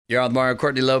You're on Mario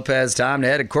Courtney Lopez. Time to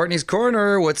head to Courtney's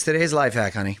Corner. What's today's life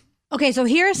hack, honey? Okay, so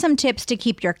here are some tips to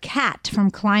keep your cat from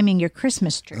climbing your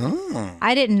Christmas tree. Oh.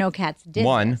 I didn't know cats did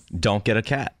this. Don't get a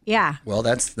cat. Yeah. Well,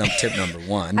 that's tip number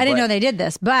one. I didn't know they did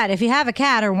this, but if you have a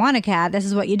cat or want a cat, this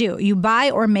is what you do. You buy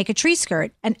or make a tree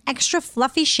skirt. An extra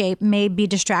fluffy shape may be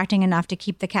distracting enough to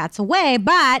keep the cats away,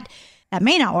 but that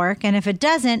may not work. And if it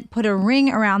doesn't, put a ring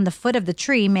around the foot of the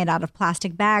tree made out of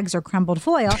plastic bags or crumbled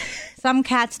foil. Some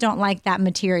cats don't like that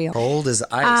material. Cold as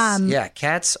ice. Yeah,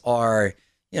 cats are...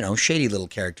 shady little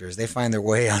characters. They find their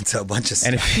way onto a bunch of stuff.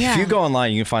 And if you go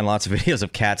online, you can find lots of videos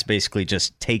of cats basically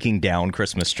just taking down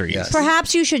Christmas trees. Yes.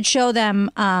 Perhaps you should show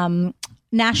them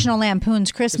National Lampoon's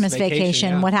Christmas Vacation.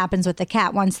 Yeah. What happens with the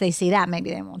cat? Once they see that, maybe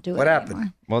they won't do it What happened?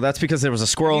 anymore. Well, that's because there was a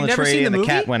squirrel in the never tree seen and the the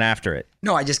cat movie? went after it.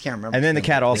 No, I just can't remember. And then the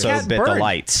cat also cat bit the burned.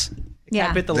 lights. Yeah.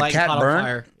 Cat bit the The light cat caught burned? on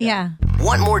fire. Yeah.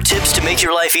 Want more tips to make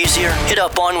your life easier? Hit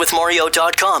up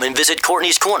onwithmario.com and visit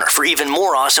Courtney's Corner for even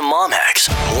more awesome mom hacks.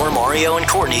 More Mario and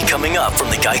Courtney coming up from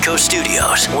the Geico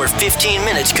Studios, where 15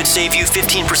 minutes could save you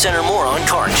 15% or more on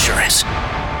car insurance.